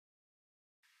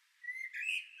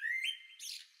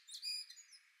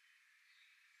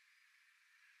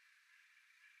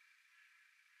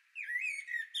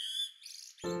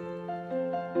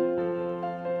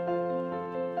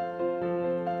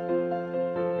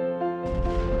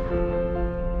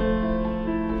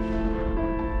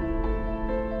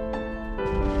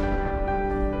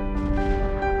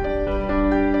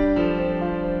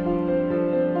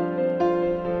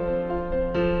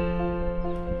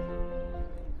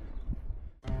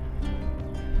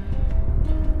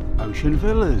Ocean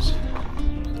villas,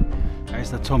 as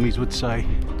the Tommies would say.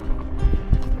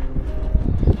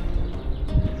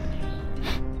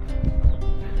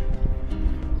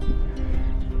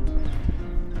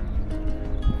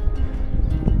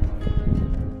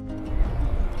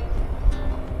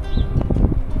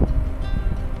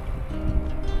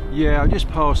 Yeah, I just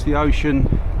passed the Ocean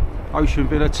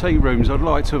Villa tea rooms. I'd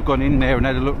like to have gone in there and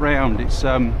had a look round. It's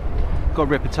got a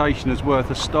reputation as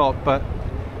worth a stop, but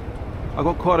I've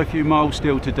got quite a few miles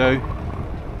still to do.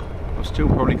 I've still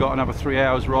probably got another 3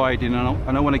 hours riding,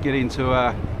 and I want to get into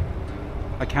a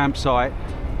campsite.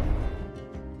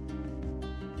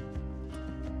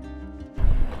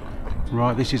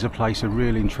 Right, this is a place of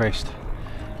real interest.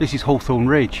 This is Hawthorn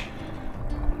Ridge.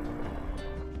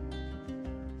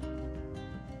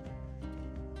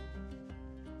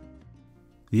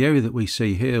 The area that we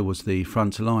see here was the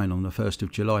front line on the 1st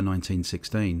of July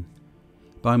 1916.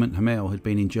 Beaumont Hamel had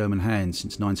been in German hands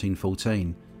since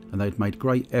 1914, and they'd made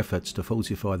great efforts to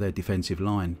fortify their defensive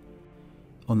line.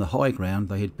 On the high ground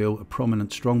they had built a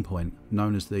prominent strongpoint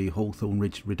known as the Hawthorn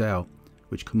Ridge Redoubt,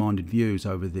 which commanded views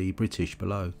over the British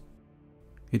below.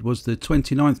 It was the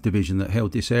 29th Division that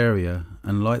held this area,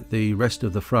 and like the rest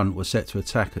of the front was set to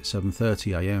attack at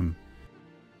 7:30 AM.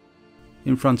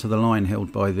 In front of the line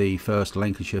held by the 1st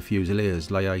Lancashire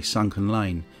Fusiliers lay a sunken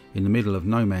lane in the middle of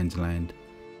no man's land.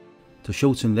 To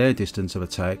shorten their distance of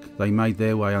attack, they made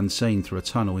their way unseen through a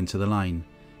tunnel into the lane.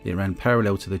 It ran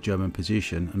parallel to the German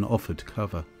position and offered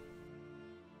cover.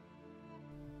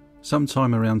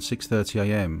 Sometime around 6:30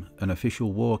 AM, an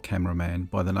official war cameraman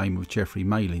by the name of Geoffrey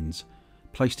Malins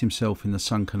placed himself in the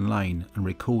sunken lane and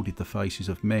recorded the faces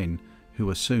of men who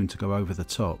were soon to go over the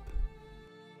top.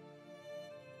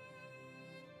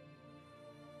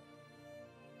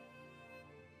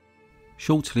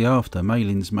 Shortly after,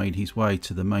 Malins made his way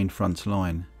to the main front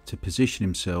line to position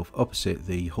himself opposite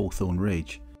the Hawthorn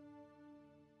Ridge.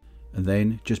 And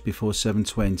then, just before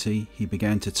 7:20, he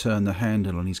began to turn the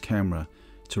handle on his camera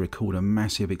to record a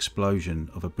massive explosion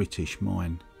of a British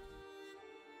mine.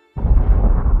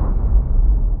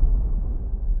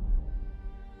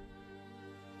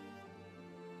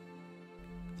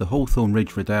 The Hawthorn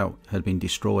Ridge Redoubt had been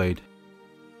destroyed.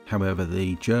 However,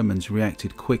 the Germans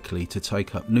reacted quickly to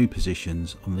take up new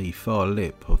positions on the far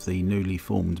lip of the newly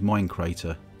formed mine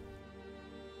crater.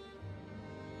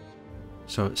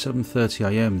 So at 7:30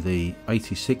 AM the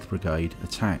 86th Brigade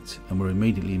attacked and were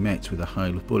immediately met with a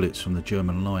hail of bullets from the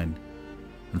German line,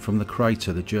 and from the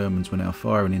crater the Germans were now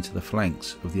firing into the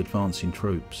flanks of the advancing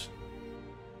troops.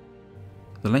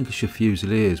 The Lancashire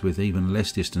Fusiliers, with even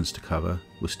less distance to cover,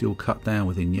 were still cut down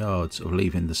within yards of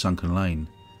leaving the sunken lane.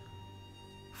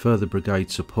 Further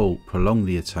brigade support prolonged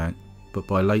the attack, but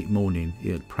by late morning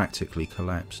it had practically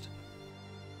collapsed.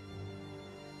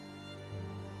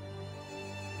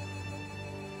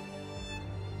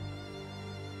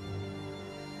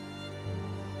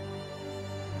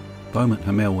 Beaumont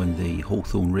Hamel and the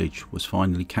Hawthorn Ridge was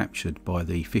finally captured by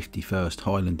the 51st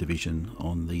Highland Division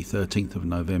on the 13th of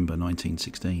November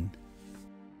 1916.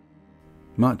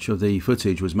 Much of the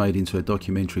footage was made into a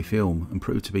documentary film and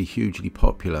proved to be hugely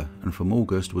popular, and from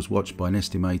August was watched by an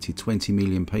estimated 20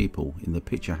 million people in the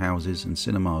picture houses and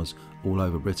cinemas all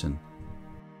over Britain.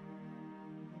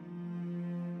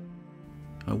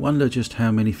 I wonder just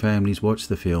how many families watched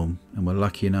the film and were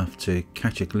lucky enough to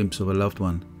catch a glimpse of a loved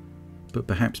one, but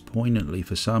perhaps poignantly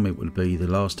for some it would be the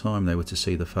last time they were to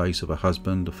see the face of a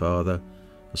husband, a father,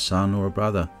 a son or a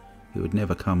brother who would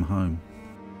never come home.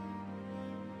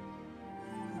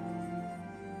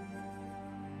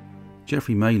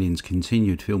 Geoffrey Malins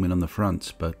continued filming on the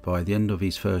front, but by the end of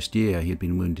his first year he had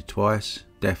been wounded twice,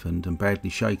 deafened and badly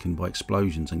shaken by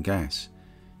explosions and gas.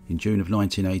 In June of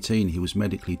 1918 he was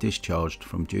medically discharged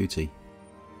from duty.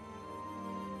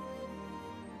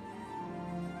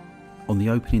 On the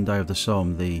opening day of the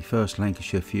Somme, the 1st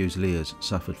Lancashire Fusiliers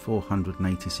suffered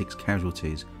 486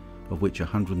 casualties, of which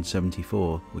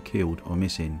 174 were killed or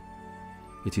missing.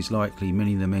 It is likely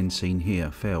many of the men seen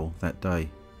here fell that day.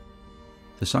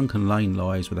 The sunken lane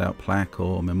lies without plaque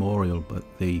or memorial, but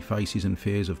the faces and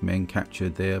fears of men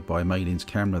captured there by Malins'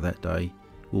 camera that day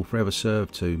will forever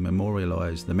serve to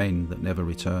memorialise the men that never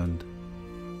returned.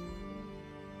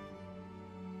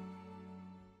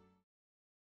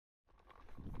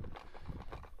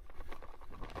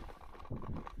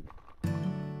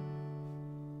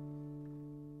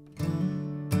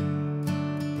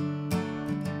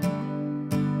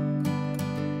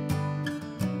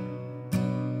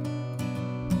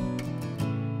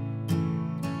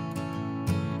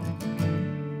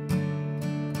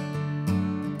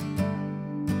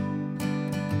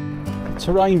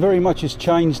 Terrain very much has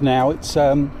changed now. It's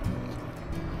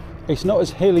It's not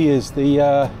as hilly as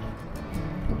the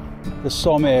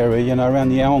Somme area, you know, around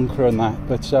the Ancre and that,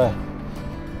 but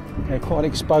yeah, quite an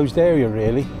exposed area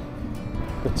really.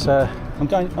 But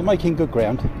I'm making good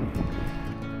ground.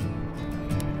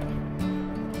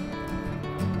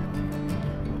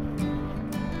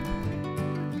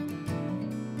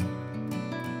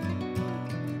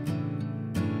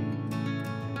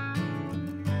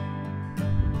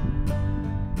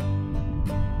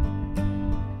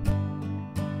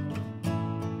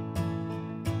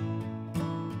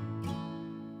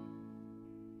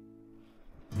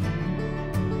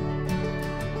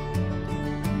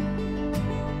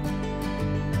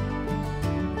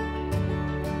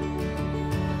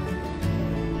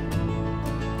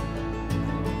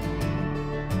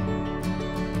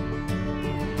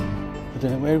 I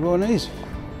don't know where everyone is.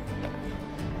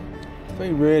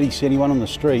 Very rarely see anyone on the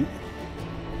street.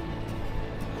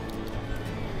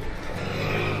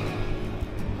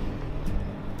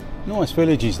 Nice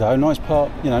villages though, nice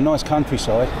part, you know, nice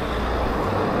countryside.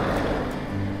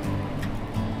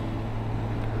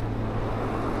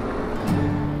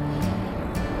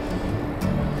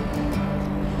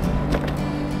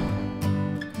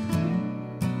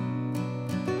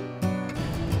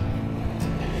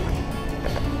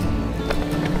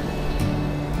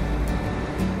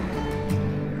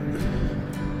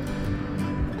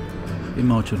 In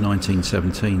March of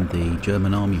 1917, the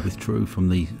German army withdrew from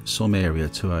the Somme area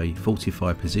to a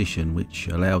fortified position which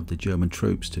allowed the German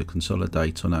troops to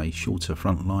consolidate on a shorter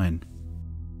front line.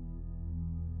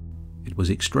 It was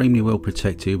extremely well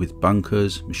protected with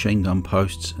bunkers, machine gun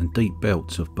posts and deep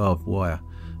belts of barbed wire,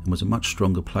 and was a much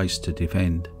stronger place to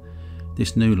defend.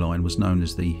 This new line was known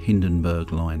as the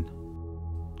Hindenburg Line.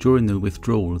 During the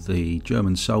withdrawal, the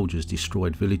German soldiers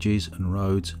destroyed villages and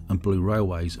roads and blew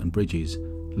railways and bridges,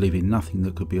 leaving nothing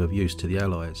that could be of use to the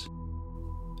Allies.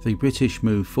 The British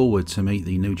moved forward to meet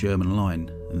the new German line,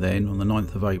 and then on the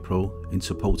 9th of April, in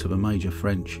support of a major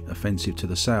French offensive to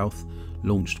the south,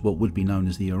 launched what would be known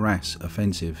as the Arras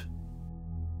offensive.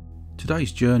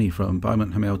 Today's journey from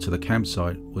Beaumont Hamel to the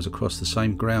campsite was across the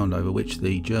same ground over which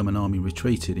the German army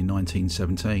retreated in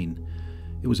 1917.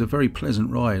 It was a very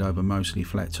pleasant ride over mostly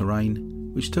flat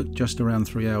terrain, which took just around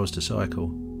 3 hours to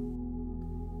cycle.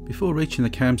 Before reaching the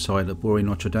campsite at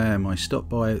Bory-Notre-Dame, I stopped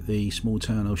by at the small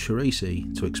town of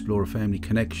Cherisy to explore a family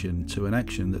connection to an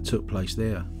action that took place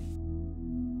there.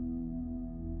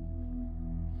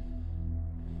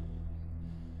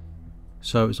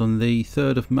 So it was on the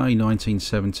 3rd of May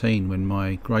 1917 when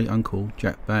my great uncle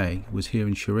Jack Bagg was here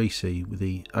in Cherisy with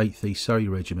the 8th East Surrey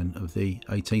Regiment of the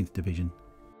 18th Division.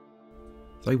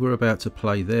 They were about to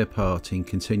play their part in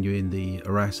continuing the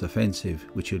Arras offensive,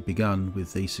 which had begun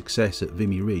with the success at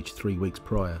Vimy Ridge 3 weeks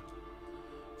prior.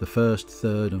 The 1st,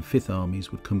 3rd and 5th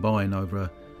armies would combine over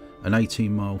an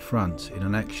 18-mile front in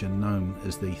an action known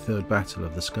as the Third Battle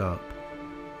of the Scarpe.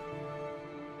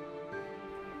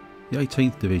 The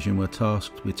 18th Division were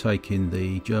tasked with taking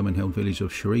the German-held village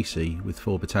of Cherisy with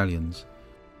 4 battalions.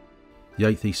 The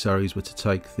 8th East Surreys were to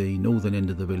take the northern end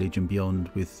of the village and beyond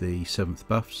with the 7th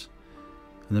Buffs,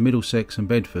 and the Middlesex and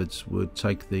Bedfords would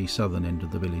take the southern end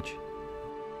of the village.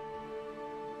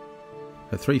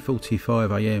 At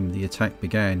 3:45 AM the attack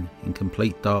began in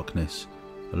complete darkness,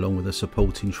 along with a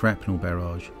supporting shrapnel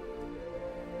barrage.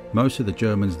 Most of the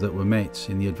Germans that were met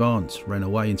in the advance ran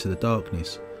away into the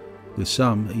darkness, with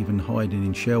some even hiding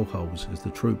in shell holes as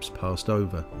the troops passed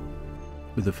over.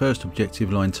 With the first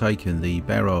objective line taken, the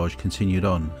barrage continued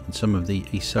on, and some of the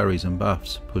East Surreys and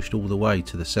Buffs pushed all the way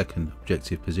to the second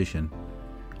objective position.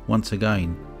 Once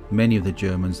again, many of the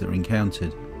Germans that were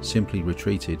encountered simply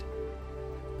retreated.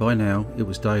 By now it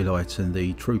was daylight and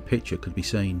the true picture could be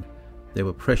seen. There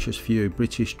were precious few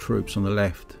British troops on the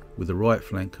left, with the right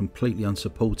flank completely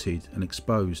unsupported and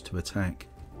exposed to attack.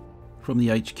 From the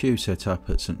HQ set up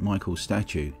at St Michael's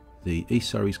statue, the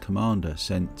East Surrey's commander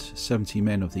sent 70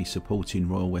 men of the supporting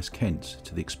Royal West Kent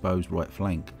to the exposed right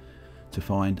flank to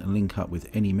find and link up with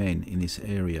any men in this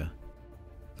area.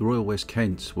 The Royal West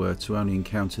Kents were to only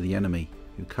encounter the enemy,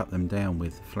 who cut them down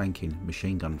with flanking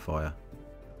machine gun fire.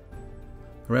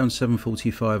 Around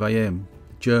 7:45 AM,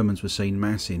 the Germans were seen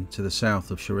massing to the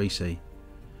south of Cherisy.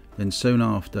 Then soon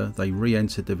after, they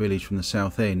re-entered the village from the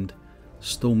south end,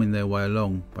 storming their way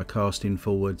along by casting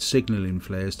forward signalling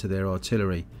flares to their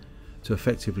artillery to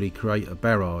effectively create a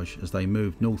barrage as they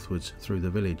moved northwards through the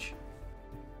village.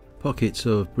 Pockets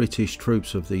of British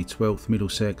troops of the 12th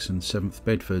Middlesex and 7th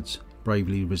Bedfords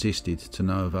bravely resisted to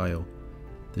no avail.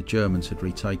 The Germans had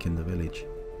retaken the village.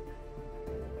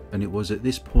 And it was at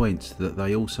this point that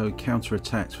they also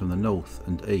counter-attacked from the north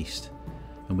and east,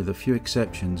 and with a few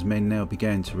exceptions, men now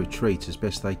began to retreat as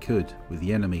best they could, with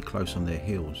the enemy close on their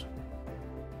heels.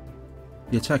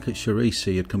 The attack at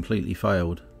Charisi had completely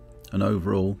failed, and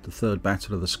overall the Third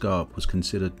Battle of the Scarpe was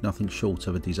considered nothing short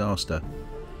of a disaster,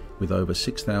 with over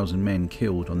 6,000 men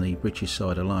killed on the British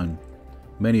side alone,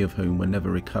 many of whom were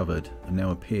never recovered and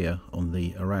now appear on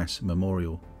the Arras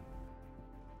Memorial.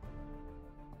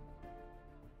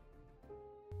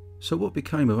 So what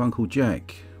became of Uncle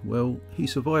Jack? Well, he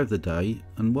survived the day,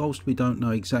 and whilst we don't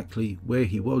know exactly where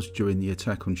he was during the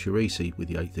attack on Charisi with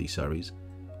the 8th East Surreys,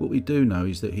 what we do know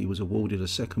is that he was awarded a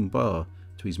second bar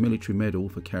to his military medal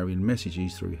for carrying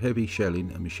messages through heavy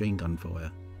shelling and machine gun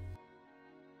fire.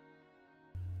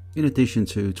 In addition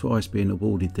to twice being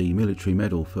awarded the military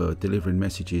medal for delivering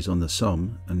messages on the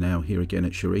Somme and now here again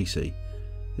at Charisi,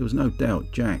 there was no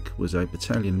doubt Jack was a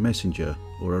battalion messenger,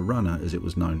 or a runner as it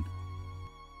was known.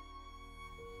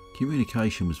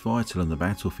 Communication was vital on the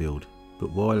battlefield, but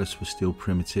wireless was still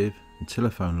primitive and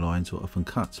telephone lines were often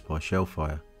cut by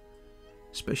shellfire.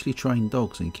 Specially trained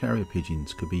dogs and carrier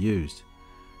pigeons could be used,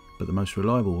 but the most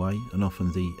reliable way, and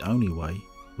often the only way,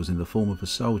 was in the form of a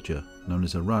soldier known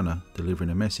as a runner delivering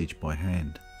a message by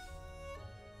hand.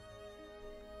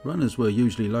 Runners were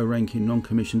usually low-ranking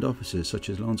non-commissioned officers such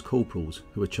as lance corporals,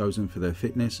 who were chosen for their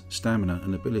fitness, stamina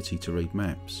and ability to read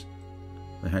maps.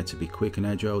 They had to be quick and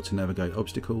agile to navigate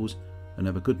obstacles and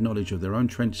have a good knowledge of their own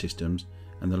trench systems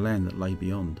and the land that lay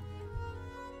beyond.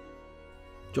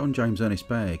 John James Ernest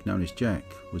Bagg, known as Jack,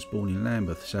 was born in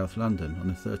Lambeth, South London on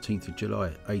the 13th of July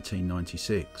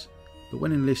 1896, but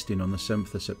when enlisting on the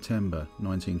 7th of September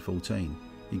 1914,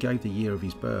 he gave the year of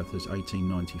his birth as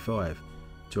 1895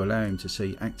 to allow him to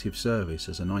see active service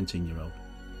as a 19-year-old.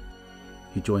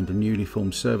 He joined a newly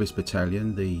formed service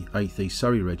battalion, the 8th East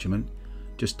Surrey Regiment,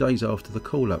 just days after the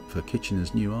call-up for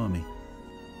Kitchener's new army.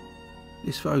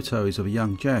 This photo is of a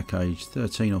young Jack aged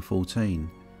 13 or 14,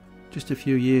 just a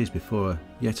few years before a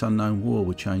yet unknown war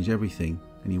would change everything,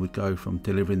 and he would go from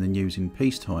delivering the news in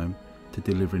peacetime to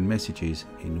delivering messages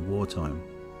in wartime.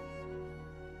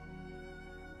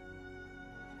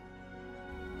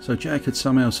 So Jack had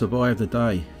somehow survived the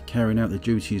day, carrying out the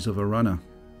duties of a runner.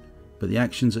 But the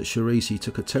actions at Charisi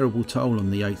took a terrible toll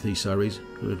on the 8th East Surreys,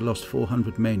 who had lost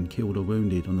 400 men killed or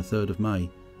wounded on the 3rd of May,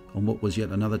 on what was yet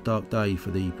another dark day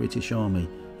for the British Army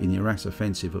in the Arras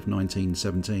offensive of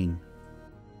 1917.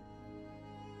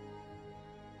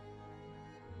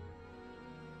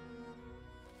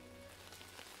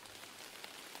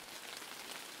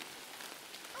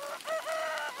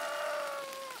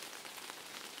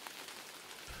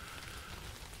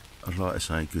 I'd like to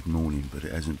say good morning, but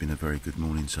it hasn't been a very good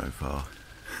morning so far.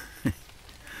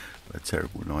 A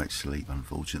terrible night's sleep,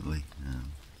 unfortunately.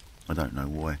 I don't know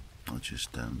why. I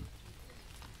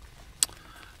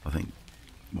think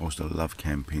whilst I love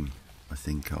camping, I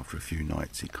think after a few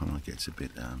nights it kind of gets a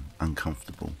bit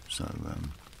uncomfortable. So,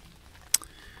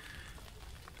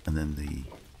 and then the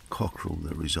cockerel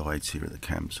that resides here at the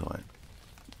campsite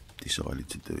decided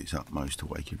to do its utmost to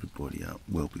wake everybody up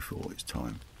well before its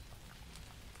time.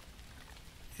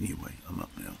 Anyway, I'm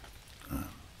up now.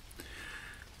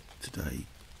 Today, I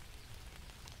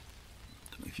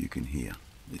don't know if you can hear,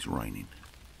 it's raining,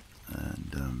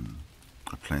 and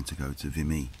I plan to go to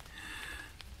Vimy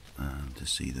to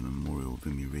see the memorial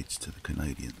Vimy Ridge to the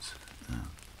Canadians.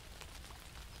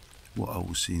 What I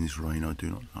will see in this rain I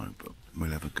do not know, but we'll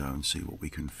have a go and see what we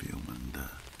can film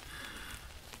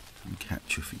and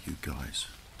capture for you guys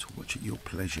to watch at your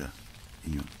pleasure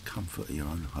in your comfort of your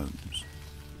own homes.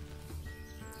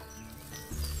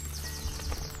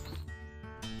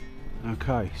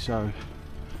 Okay, so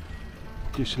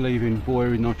just leaving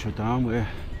Vimy Notre Dame where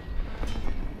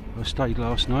I stayed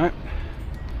last night.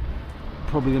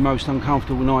 Probably the most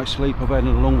uncomfortable night's sleep I've had in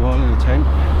a long while in a tent.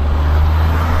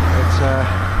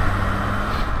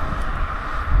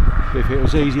 But if it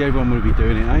was easy, everyone would be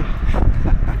doing it, eh?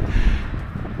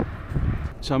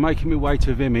 So I'm making my way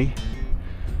to Vimy,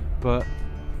 but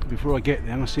before I get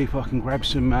there, I'm gonna see if I can grab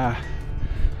some a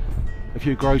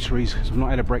few groceries, because I've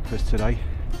not had a breakfast today.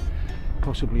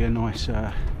 Possibly a nice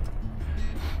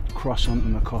croissant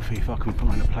and a coffee if I can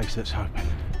find a place that's open.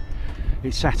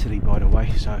 It's Saturday, by the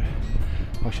way, so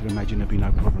I should imagine there'll be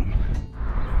no problem.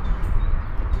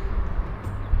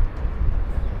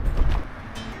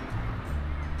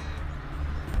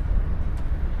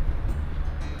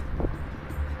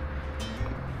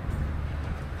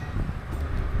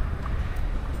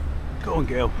 Go on,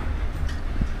 girl.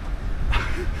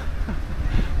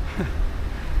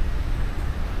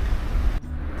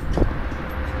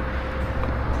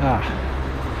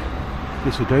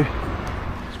 This will do.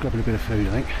 Just grabbing a bit of food, I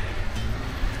think.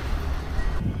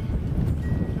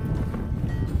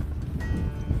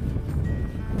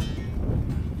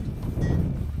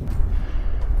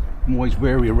 I'm always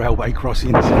wary of railway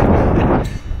crossings.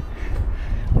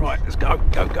 Right, let's go,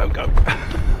 go, go, go.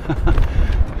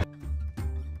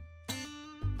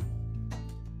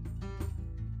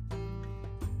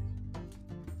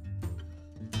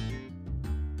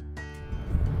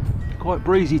 Quite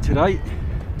breezy today,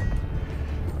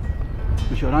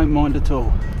 which I don't mind at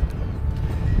all.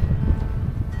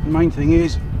 The main thing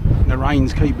is the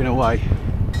rain's keeping away.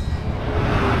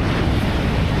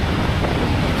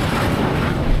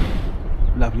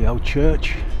 Lovely old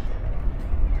church,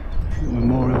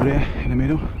 memorial there in the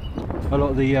middle. A lot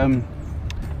of the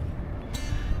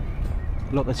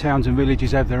towns and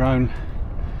villages have their own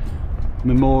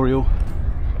memorial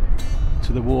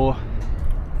to the war.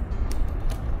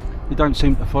 They don't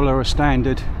seem to follow a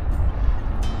standard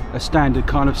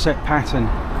kind of set pattern,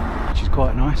 which is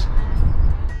quite nice.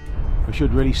 I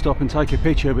should really stop and take a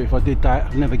picture, but if I did that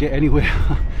I'd never get anywhere.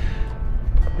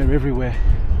 They're everywhere.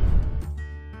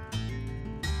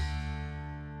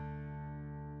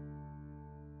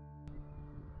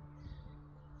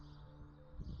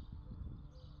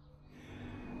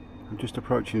 I'm just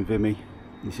approaching Vimy.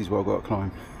 This is what I've got to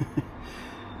climb.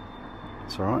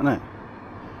 It's alright, isn't it?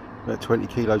 About 20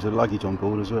 kilos of luggage on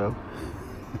board as well.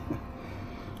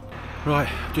 Right,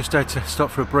 just had to stop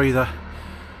for a breather.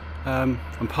 I'm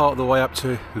part of the way up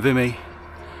to Vimy.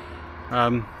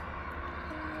 The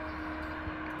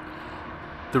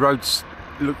road's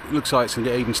looks like it's going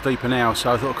to get even steeper now,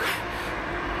 so I thought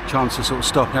chance to sort of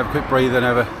stop and have a quick breather and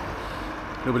have a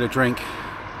little bit of drink.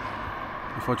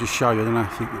 If I just show you, I don't know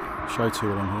if you can show too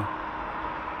well on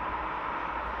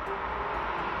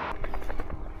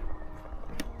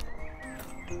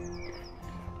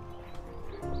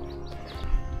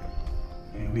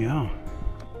here. Here we are.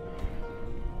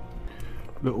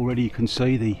 Look, already you can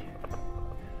see the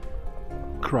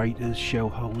craters, shell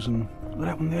holes, and look at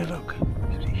that one there, look,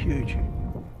 it's huge.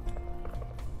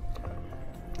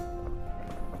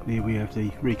 Here we have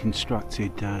the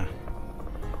reconstructed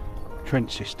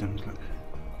trench systems, look.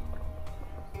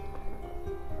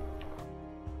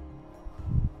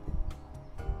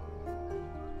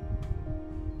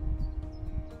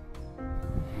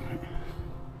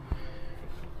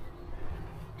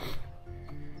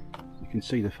 You can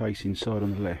see the face inside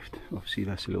on the left. Obviously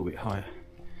that's a little bit higher.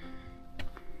 I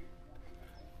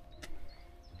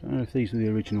don't know if these are the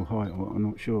original height or what, I'm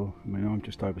not sure. I mean, I'm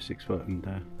just over 6 foot and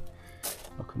I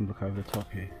couldn't look over the top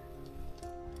here.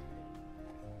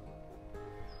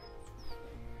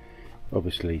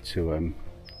 Obviously to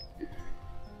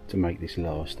make this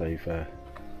last, they've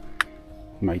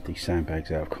made these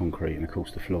sandbags out of concrete, and of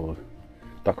course the floor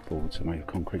duck boards are made of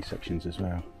concrete sections as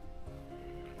well.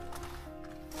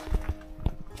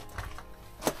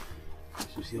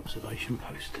 This is the observation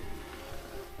post.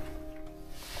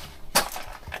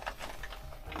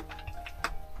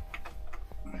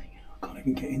 I can't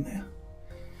even get in there.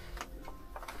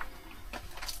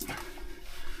 The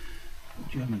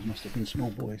Germans must have been small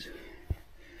boys.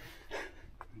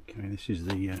 Okay, this is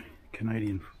the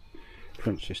Canadian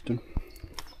French system.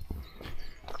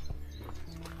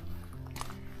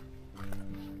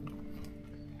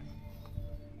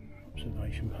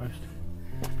 Observation post.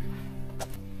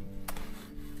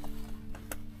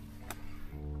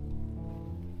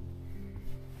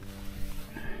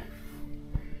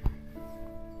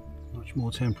 Much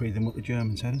more temporary than what the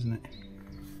Germans had, isn't it?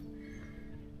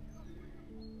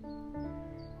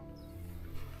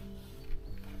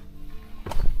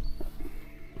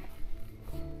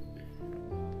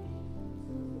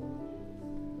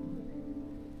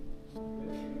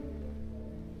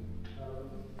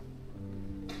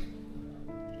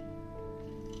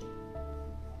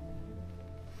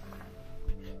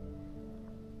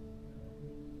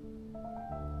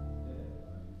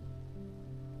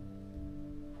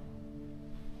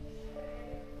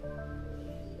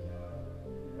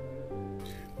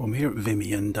 Well, I'm here at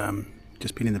Vimy and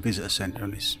just been in the visitor centre,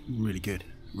 and it's really good,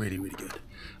 really good.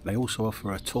 They also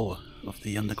offer a tour of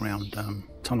the underground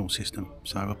tunnel system,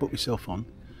 so I put myself on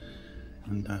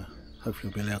and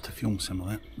hopefully I'll be allowed to film some of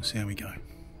that. We'll see how we go.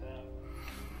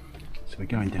 So we're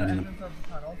going down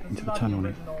into the tunnel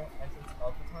here.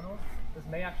 This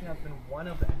may actually have been one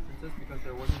of the entrances because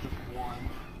there wasn't just one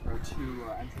or two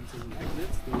entrances and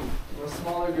exits. We're a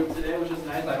smaller group today, which is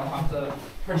nice. I don't have to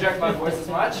project my voice as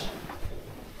much.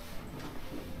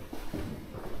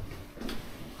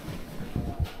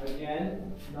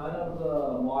 Again, none of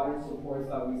the modern supports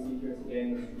that we see here today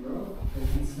in this room. You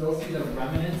can still see the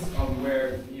remnants of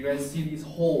where you guys see these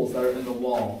holes that are in the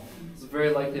wall. It's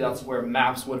very likely that's where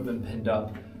maps would have been pinned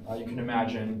up. You can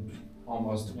imagine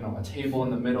almost, a table in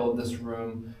the middle of this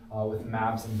room with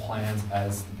maps and plans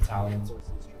as the battalion sources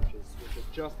churches, which is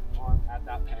just at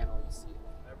that panel you see.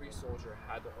 Every soldier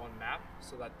had their own map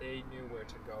so that they knew where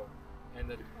to go. And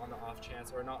then on the off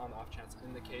chance, or not on the off chance,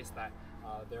 in the case that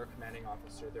their commanding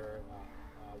officer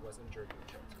was injured or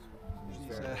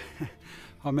killed.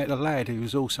 I met a lad who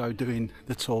was also doing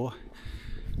the tour,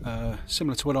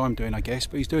 similar to what I'm doing, I guess,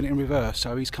 but he's doing it in reverse.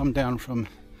 So he's come down from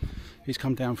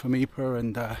Ypres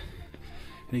and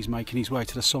he's making his way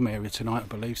to the Somme area tonight, I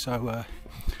believe. So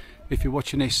if you're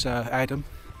watching this, Adam,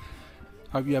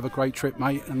 hope you have a great trip,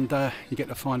 mate, and you get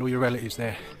to find all your relatives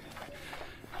there.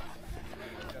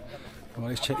 Well,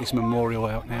 let's check this memorial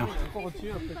out now.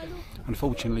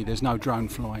 Unfortunately, there's no drone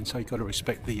flying, so you've got to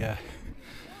respect the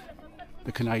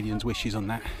Canadians' wishes on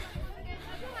that.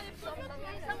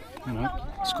 You know,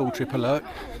 school trip alert.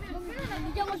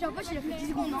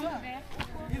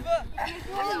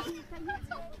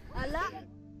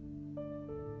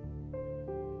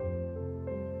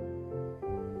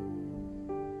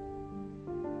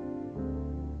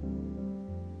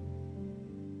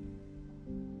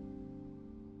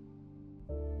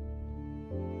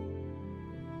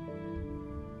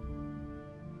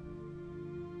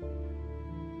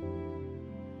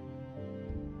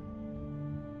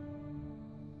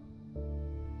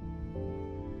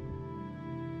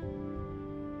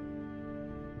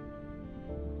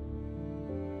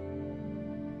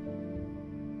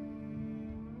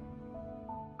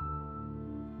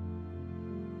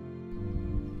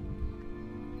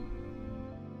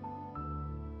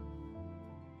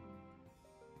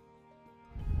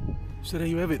 So there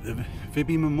you have it, the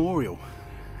Vimy Memorial.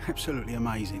 Absolutely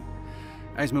amazing.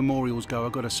 As memorials go,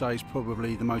 I've got to say it's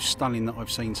probably the most stunning that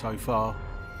I've seen so far.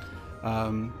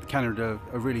 Canada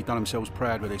have really done themselves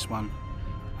proud with this one,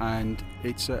 and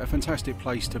it's a fantastic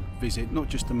place to visit, not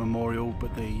just the memorial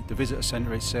but the visitor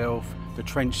centre itself, the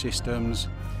trench systems,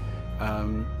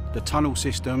 the tunnel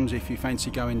systems if you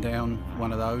fancy going down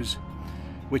one of those,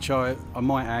 which I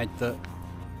might add that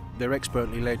they're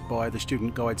expertly led by the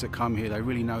student guides that come here. They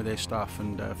really know their stuff,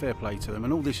 and fair play to them.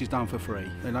 And all this is done for free.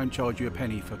 They don't charge you a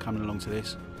penny for coming along to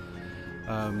this.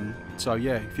 So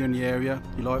yeah, if you're in the area,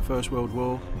 you like First World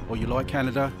War, or you like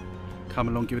Canada, come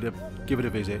along, give it a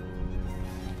visit.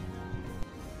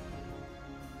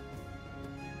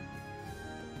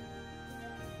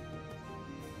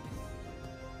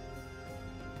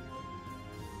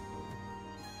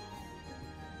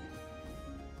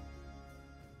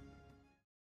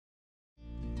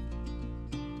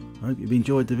 I hope you've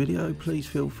enjoyed the video. Please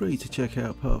feel free to check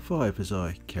out part 5 as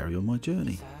I carry on my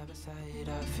journey.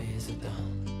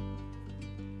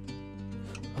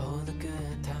 All the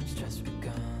good times just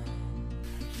begun.